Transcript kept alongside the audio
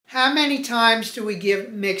How many times do we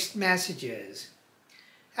give mixed messages?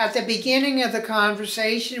 At the beginning of the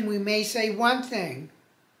conversation, we may say one thing,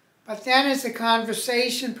 but then as the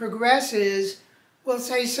conversation progresses, we'll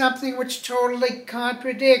say something which totally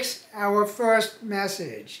contradicts our first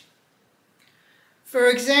message. For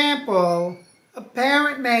example, a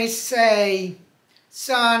parent may say,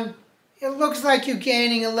 "Son, it looks like you're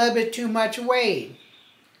gaining a little bit too much weight."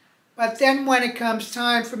 But then when it comes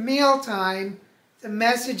time for mealtime, the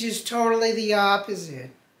message is totally the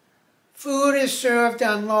opposite. Food is served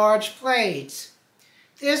on large plates.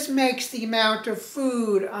 This makes the amount of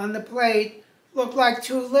food on the plate look like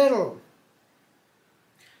too little.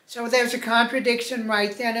 So there's a contradiction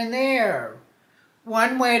right then and there.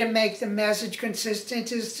 One way to make the message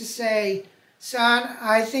consistent is to say, "Son,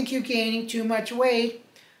 I think you're gaining too much weight,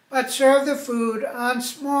 but serve the food on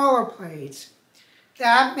smaller plates."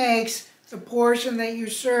 That makes the portion that you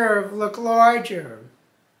serve look larger.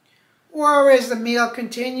 Or as the meal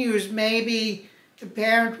continues, maybe the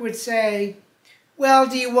parent would say, "Well,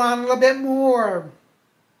 do you want a little bit more?"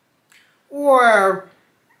 Or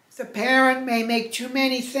the parent may make too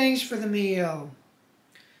many things for the meal.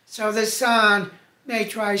 So the son may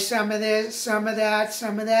try some of this, some of that,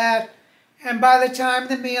 some of that, and by the time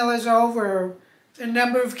the meal is over, the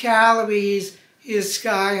number of calories is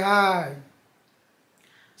sky high.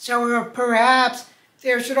 So perhaps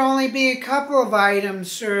there should only be a couple of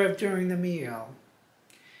items served during the meal.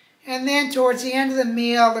 And then towards the end of the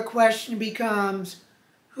meal, the question becomes,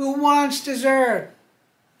 who wants dessert?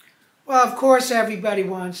 Well, of course everybody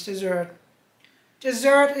wants dessert.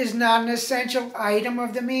 Dessert is not an essential item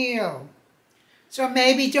of the meal. So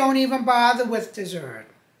maybe don't even bother with dessert.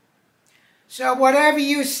 So whatever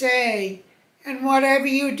you say and whatever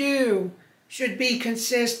you do should be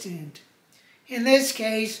consistent. In this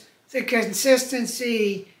case, the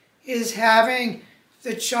consistency is having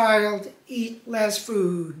the child eat less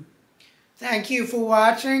food. Thank you for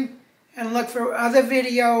watching, and look for other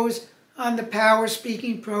videos on the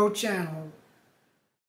PowerSpeakingPro channel.